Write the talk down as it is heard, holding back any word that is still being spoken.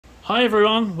Hi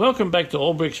everyone, welcome back to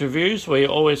All Bricks Reviews, where you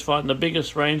always find the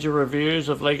biggest range of reviews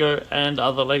of LEGO and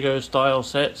other LEGO style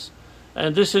sets.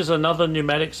 And this is another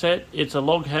pneumatic set. It's a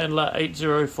Log Handler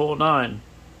 8049.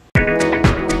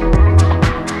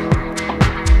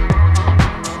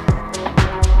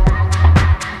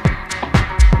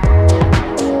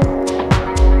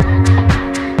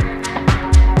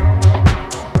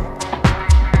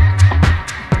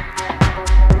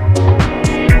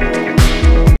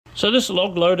 So this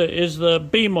log loader is the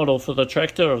B model for the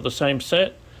tractor of the same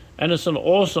set, and it's an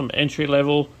awesome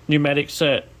entry-level pneumatic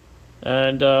set.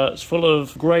 And it's full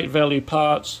of great value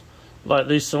parts, like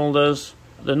these cylinders.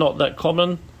 They're not that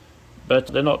common, but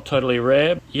they're not totally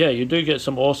rare. Yeah, you do get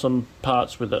some awesome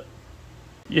parts with it.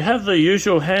 You have the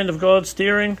usual hand of God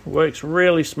steering, works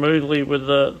really smoothly with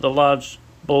the large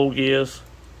ball gears.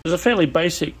 There's a fairly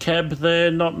basic cab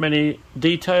there, not many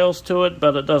details to it,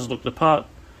 but it does look the part.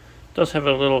 Does have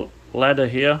a little ladder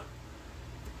here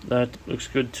that looks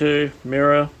good too,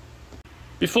 mirror.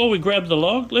 Before we grab the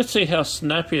log, let's see how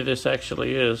snappy this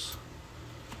actually is.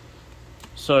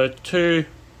 So 2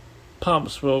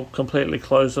 pumps will completely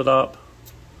close it up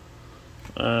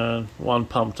and 1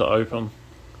 pump to open.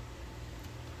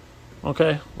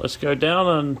 Okay, let's go down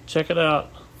and check it out.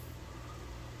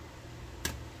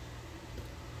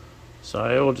 So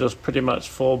it will just pretty much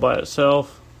fall by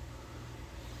itself.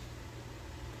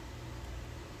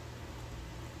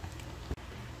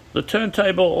 The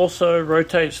turntable also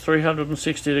rotates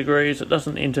 360 degrees. It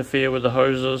doesn't interfere with the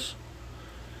hoses,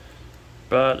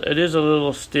 but it is a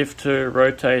little stiff to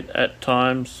rotate at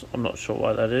times. I'm not sure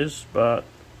why that is, but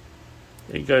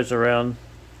it goes around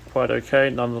quite okay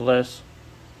nonetheless.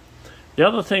 The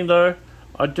other thing though,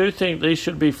 I do think these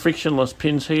should be frictionless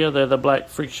pins here. They're the black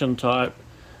friction type,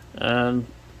 and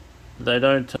they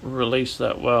don't release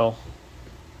that well.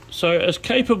 So as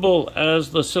capable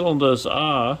as the cylinders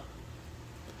are,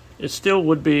 it still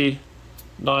would be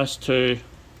nice to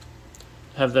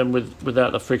have them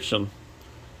without the friction.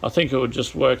 I think it would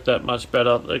just work that much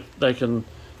better. They can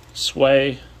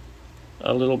sway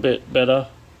a little bit better.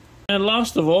 And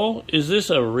last of all, is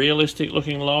this a realistic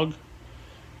looking log?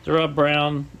 There are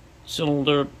brown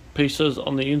cylinder pieces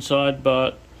on the inside,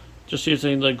 but just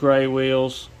using the grey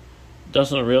wheels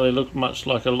doesn't really look much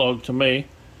like a log to me.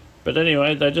 But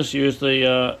anyway, they just use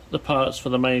the parts for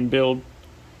the main build.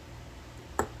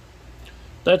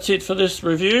 That's it for this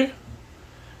review,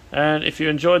 and if you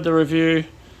enjoyed the review,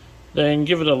 then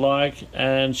give it a like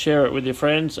and share it with your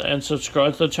friends and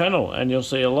subscribe to the channel, and you'll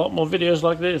see a lot more videos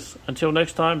like this. Until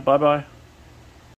next time, bye bye.